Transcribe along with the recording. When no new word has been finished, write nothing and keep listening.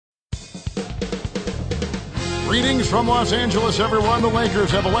Greetings from Los Angeles, everyone. The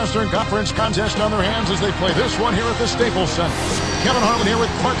Lakers have a Western Conference contest on their hands as they play this one here at the Staples Center. Kevin Harlan here with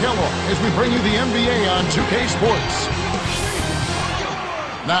Clark Kellogg as we bring you the NBA on 2K Sports.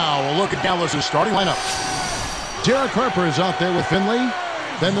 Now we'll look at Dallas' starting lineup. Derek Harper is out there with Finley.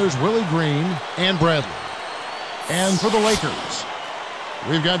 Then there's Willie Green and Bradley. And for the Lakers,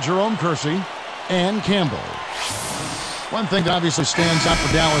 we've got Jerome Kersey and Campbell. One thing that obviously stands out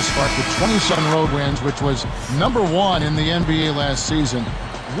for Dallas, Clark, with 27 road wins, which was #1 in the NBA last season.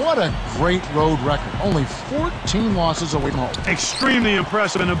 What a great road record. Only 14 losses away from home. Extremely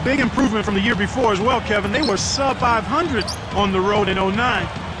impressive, and a big improvement from the year before as well, Kevin. They were sub 500 on the road in 09.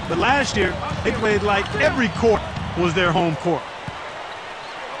 But last year, they played like every court was their home court.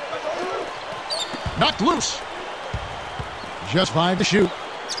 Knocked loose. Just 5 to shoot.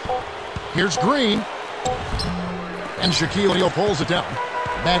 Here's Green. And Shaquille O'Neal pulls it down.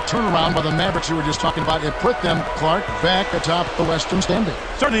 That turnaround by the Mavericks you were just talking about, it put them, Clark, back atop the Western standing.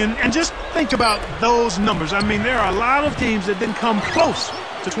 Certainly, and just think about those numbers. I mean, there are a lot of teams that didn't come close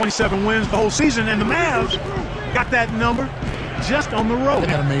to 27 wins the whole season, and the Mavs got that number just on the road.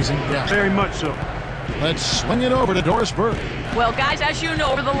 Isn't that amazing? Yeah. Very much so. Let's swing it over to Doris Burke. Well, guys, as you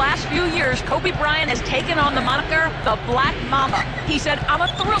know, over the last few years, Kobe Bryant has taken on the moniker the Black Mamba. He said, "I'm a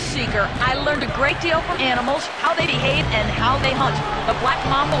thrill seeker. I learned a great deal from animals, how they behave and how they hunt." The Black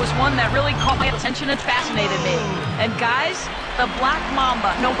Mamba was one that really caught my attention and fascinated me. And guys, the Black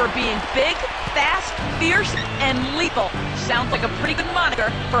Mamba, known for being big, fast, fierce, and lethal. Sounds like a pretty good moniker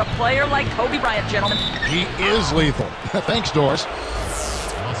for a player like Kobe Bryant, gentlemen. He is lethal. Thanks, Doris.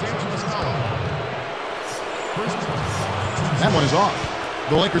 That one is off.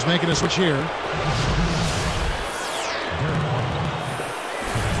 The Lakers making a switch here.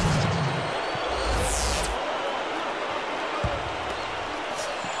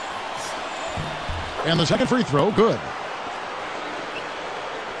 And the second free throw, good.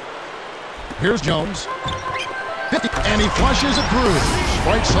 Here's Jones. 50, and he flushes it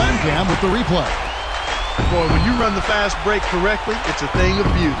through. Right slam cam with the replay. Boy, when you run the fast break correctly, it's a thing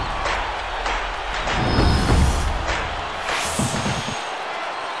of beauty.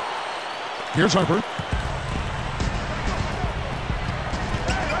 Here's Harper.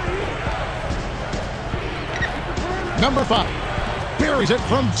 Number 5. Buries it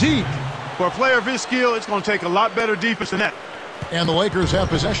from deep. For a player of his skill, it's going to take a lot better defense than that. And the Lakers have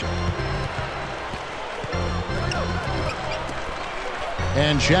possession.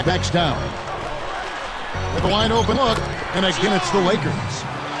 And Shaq backs down. With a wide open look. And again, it's the Lakers.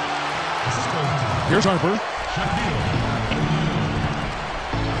 Here's Harper.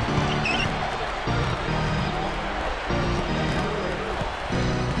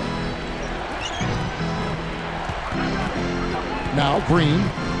 Now Green.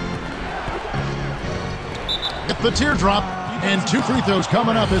 Get the teardrop. And 2 free throws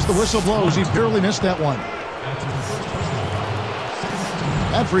coming up as the whistle blows. He barely missed that one.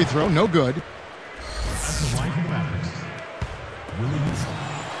 That free throw, no good.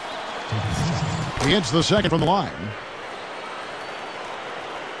 He hits the second from the line.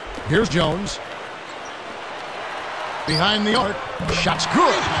 Here's Jones. Behind the arc. Shot's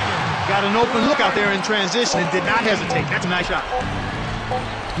good. Got an open look out there in transition and did not hesitate. That's a nice shot.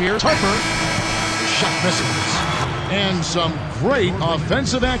 Here's Harper. Shot misses. And some great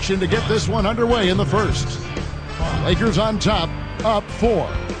offensive action to get this one underway in the first. Lakers on top, up 4.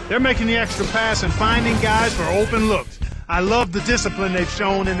 They're making the extra pass and finding guys for open looks. I love the discipline they've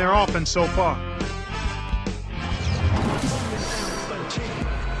shown in their offense so far.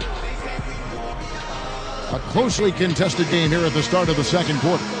 A closely contested game here at the start of the second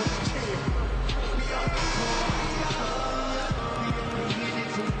quarter.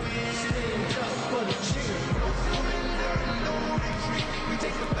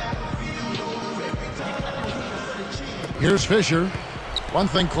 Here's Fisher. One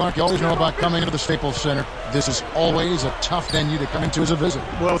thing, Clark, you always know about coming into the Staples Center. This is always a tough venue to come into as a visitor.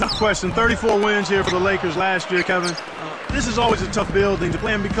 Well, without question, 34 wins here for the Lakers last year, Kevin. This is always a tough building to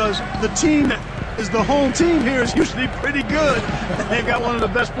play in because the team that is the home team here is usually pretty good. They've got one of the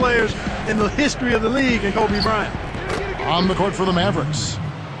best players in the history of the league in Kobe Bryant. On the court for the Mavericks.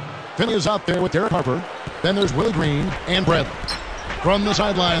 Finley is out there with Derek Harper. Then there's Willie Green and Bradley. From the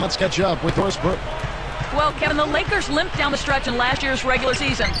sideline, let's catch up with Doris Burke. Well, Kevin, the Lakers limped down the stretch in last year's regular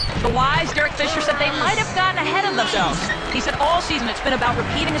season. The wise Derek Fisher said they might have gotten ahead of themselves. He said all season it's been about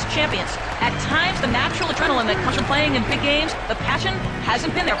repeating as champions. At times, the natural adrenaline that comes from playing in big games, the passion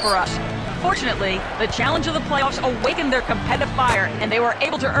hasn't been there for us. Fortunately, the challenge of the playoffs awakened their competitive fire, and they were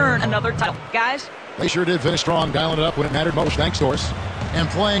able to earn another title. Guys? They sure did finish strong, dialing it up when it mattered most. Thanks, Doris. And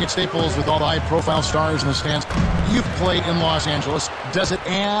playing at Staples with all the high-profile stars in the stands, you've played in Los Angeles. Does it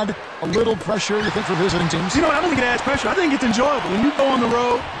add a little pressure, you think, for visiting teams? You know, I don't think it adds pressure. I think it's enjoyable. When you go on the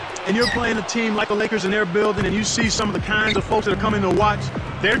road and you're playing a team like the Lakers in their building and you see some of the kinds of folks that are coming to watch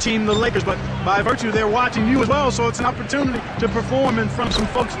their team, the Lakers, but by virtue they're watching you as well, so it's an opportunity to perform in front of some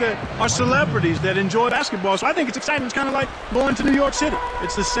folks that are celebrities that enjoy basketball. So I think it's exciting. It's kind of like going to New York City.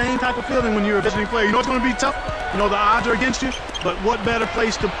 It's the same type of feeling when you're a visiting player. You know it's going to be tough. You know the odds are against you, but what better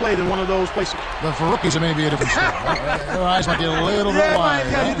place to play than one of those places? But for rookies, it may be a different story. Right? Their eyes might be a little bit wide.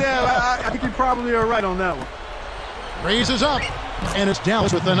 I think you probably are right on that one. Raises up, and it's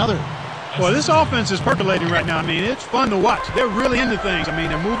Dallas with another. Well, this offense is percolating right now. I mean, it's fun to watch. They're really into things. I mean,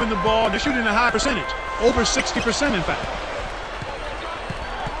 they're moving the ball. They're shooting a high percentage, over 60% in fact.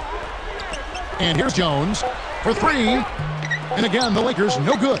 And here's Jones for three. And again, the Lakers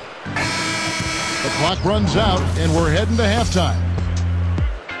no good. The clock runs out, and we're heading to halftime.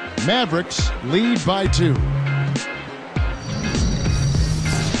 Mavericks lead by 2.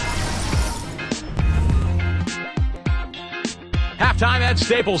 Halftime at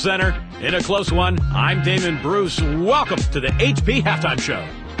Staples Center. In a close one, I'm Damon Bruce. Welcome to the HP Halftime Show.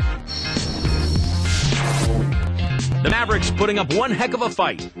 The Mavericks putting up one heck of a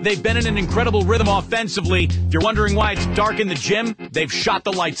fight. They've been in an incredible rhythm offensively. If you're wondering why it's dark in the gym, they've shot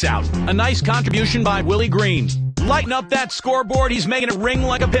the lights out. A nice contribution by Willie Green. Lighten up that scoreboard. He's making it ring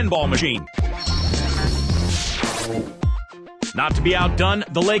like a pinball machine. Not to be outdone,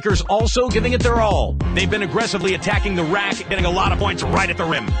 the Lakers also giving it their all. They've been aggressively attacking the rack, getting a lot of points right at the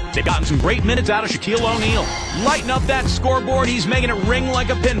rim. They've gotten some great minutes out of Shaquille O'Neal. Lighten up that scoreboard. He's making it ring like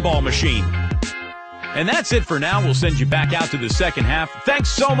a pinball machine. And that's it for now. We'll send you back out to the second half. Thanks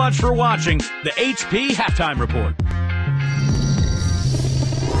so much for watching the HP Halftime Report.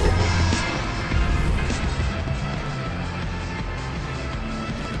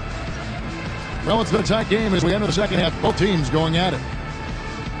 Well, it's been a tight game as we enter the second half. Both teams going at it.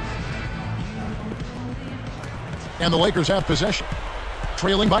 And the Lakers have possession.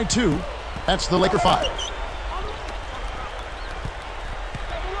 Trailing by 2. That's the Laker 5.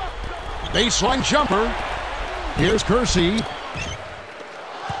 Baseline jumper. Here's Kersey.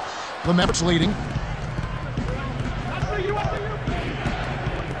 The Mavericks leading.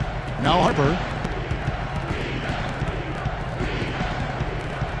 Now Harper.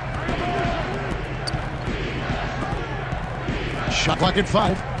 Shot clock at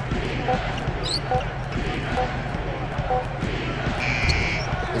 5.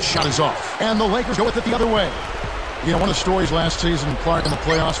 The shot is off. And the Lakers go with it the other way. You know, one of the stories last season, Clark, in the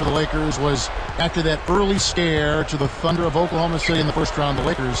playoffs for the Lakers was after that early scare to the Thunder of Oklahoma City in the first round, the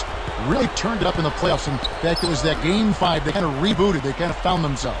Lakers really turned it up in the playoffs. In fact, it was that game 5. They kind of rebooted. They kind of found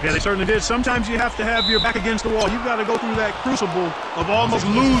themselves. Yeah, they certainly did. Sometimes you have to have your back against the wall. You've got to go through that crucible of almost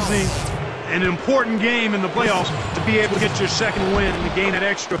losing an important game in the playoffs to be able to get your second win and to gain that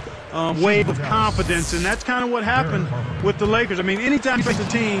extra wave of confidence. And that's kind of what happened with the Lakers. I mean, anytime you face a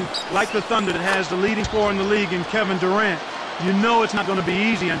team like the Thunder that has the leading scorer in the league in Kevin Durant, you know it's not going to be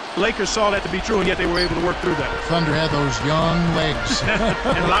easy. And Lakers saw that to be true, and yet they were able to work through that. Thunder had those young legs.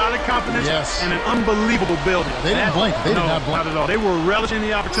 And a lot of confidence. Yes. And an unbelievable building. They didn't blink. They did not blink. Not at all. They were relishing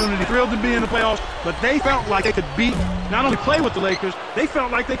the opportunity, thrilled to be in the playoffs, but they felt like they could beat, not only play with the Lakers, they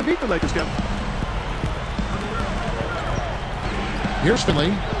felt like they could beat the Lakers, Kevin. Here's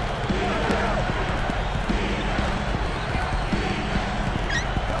Finley.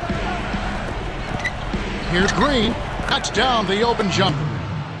 Here's Green. Cuts down the open jumper.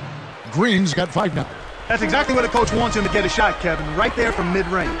 Green's got 5 now. That's exactly what a coach wants him to get a shot, Kevin, right there from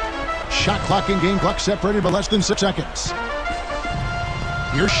mid-range. Shot clock and game clock separated by less than 6 seconds.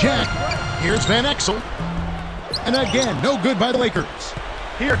 Here's Shaq. Here's Van Exel. And again, no good by the Lakers.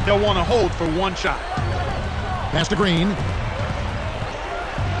 Here, they'll want to hold for one shot. Pass to Green.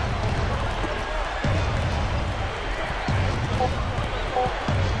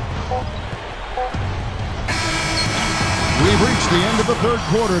 We've reached the end of the third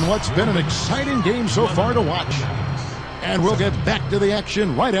quarter in what's been an exciting game so far to watch. And we'll get back to the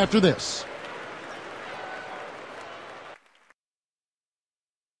action right after this.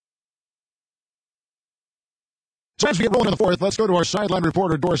 So as we get rolling in the fourth, let's go to our sideline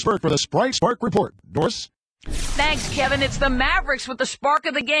reporter, Doris Burke, for the Sprite Spark Report. Doris? Thanks, Kevin. It's the Mavericks with the spark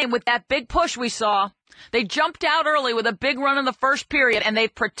of the game with that big push we saw. They jumped out early with a big run in the first period, and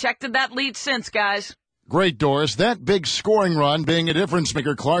they've protected that lead since, guys. Great, Doris. That big scoring run being a difference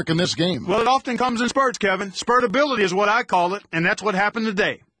maker, Clark, in this game. Well, it often comes in spurts, Kevin. Spurtability is what I call it, and that's what happened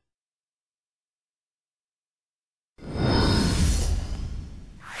today.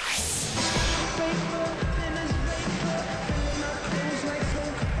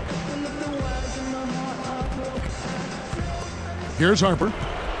 Here's Harper.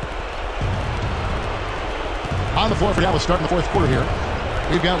 On the floor for Dallas starting the fourth quarter here.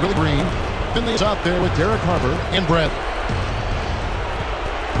 We've got Willie Green. Finley's out there with Derek Harper and Bradley.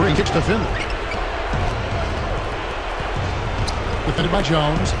 Green kicks to Finley. Defended by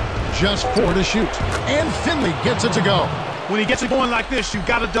Jones. Just 4 to shoot. And Finley gets it to go. When he gets it going like this, you've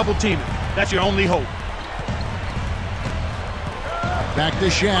got to double team it. That's your only hope. Back to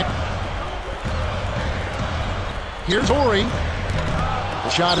Shaq. Here's Horry. The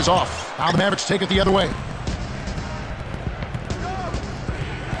shot is off. Now the Mavericks take it the other way.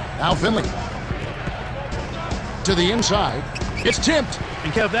 Now Finley. To the inside. It's tipped.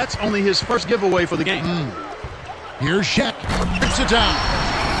 And Kev, that's only his first giveaway for the game. Here's Shaq. Rips it down.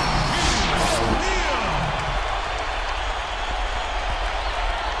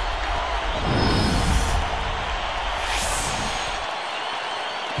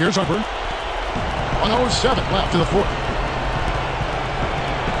 Here's Harper. 1:07 left to the fourth.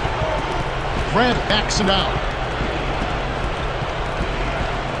 Fred backs him down.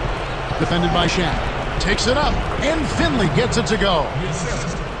 Defended by Shaq. Takes it up. And Finley gets it to go.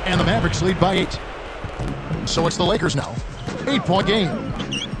 And the Mavericks lead by 8. So it's the Lakers now. 8-point game.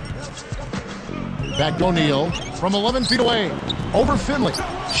 Back to O'Neal from 11 feet away. Over Finley.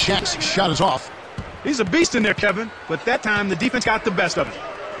 Shaq's shot is off. He's a beast in there, Kevin. But that time, the defense got the best of it.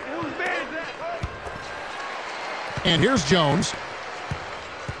 And here's Jones.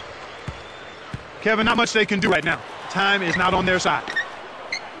 Kevin, not much they can do right now. Time is not on their side.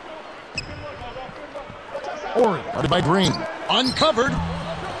 Horry, guarded by Green. Uncovered.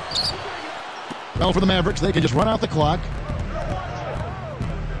 Well, for the Mavericks, they can just run out the clock.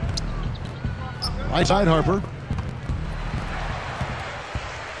 Right side, Harper.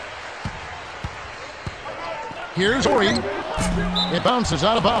 Here's Horry. It bounces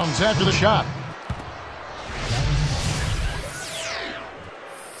out of bounds after the shot.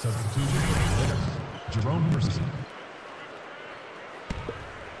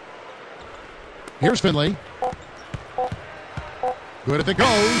 Here's Finley. Good if it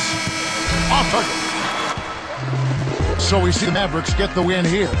goes. Off target. So we see the Mavericks get the win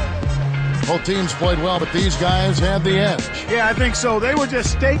here. Both teams played well, but these guys had the edge. Yeah, I think so. They were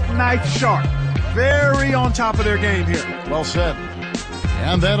just steak knife sharp. Very on top of their game here. Well said.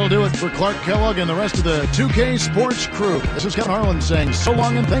 And that'll do it for Clark Kellogg and the rest of the 2K Sports crew. This is Kevin Harlan saying so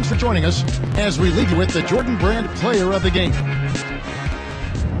long and thanks for joining us as we leave you with the Jordan Brand Player of the Game.